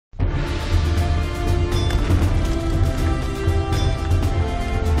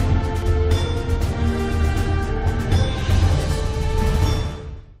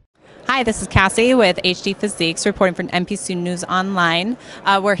Hi, this is Cassie with HD Physiques reporting for NPC News Online.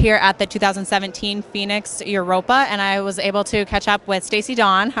 We're here at the 2017 Phoenix Europa, and I was able to catch up with Stacey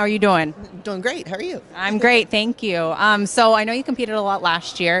Dawn. How are you doing? Doing great. How are you? I'm great, thank you. So I know you competed a lot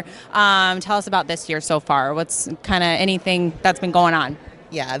last year. Tell us about this year so far. What's kind of anything that's been going on?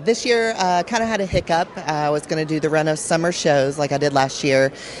 Yeah, this year kind of had a hiccup. I was going to do the run of summer shows like I did last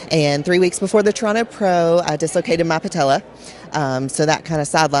year, and 3 weeks before the Toronto Pro, I dislocated my patella. So that kind of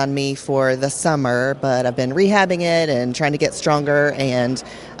sidelined me for the summer, but I've been rehabbing it and trying to get stronger, and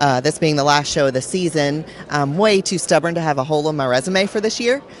this being the last show of the season, I'm way too stubborn to have a hole in my resume for this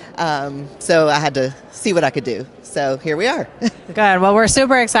year, so I had to see what I could do. So here we are. Good. Well, we're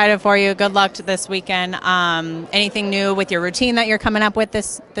super excited for you. Good luck to this weekend. Anything new with your routine that you're coming up with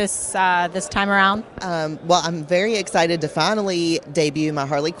this time around? Well, I'm very excited to finally debut my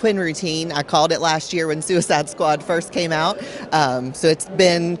Harley Quinn routine. I called it last year when Suicide Squad first came out. So it's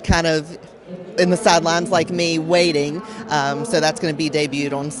been kind of in the sidelines like me waiting. So that's going to be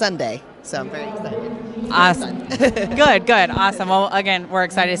debuted on Sunday. So I'm very excited. Awesome. Good. Awesome. Well, again, we're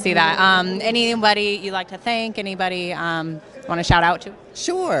excited to see that. Anybody you'd like to thank? Anybody want to shout out to?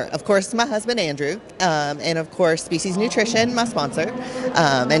 Sure. Of course, my husband, Andrew, and of course, Species Nutrition, my sponsor,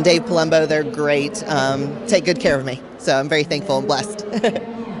 and Dave Palumbo. They're great. Take good care of me. So I'm very thankful and blessed.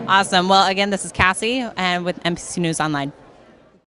 Awesome. Well, again, this is Cassie and with NPC News Online.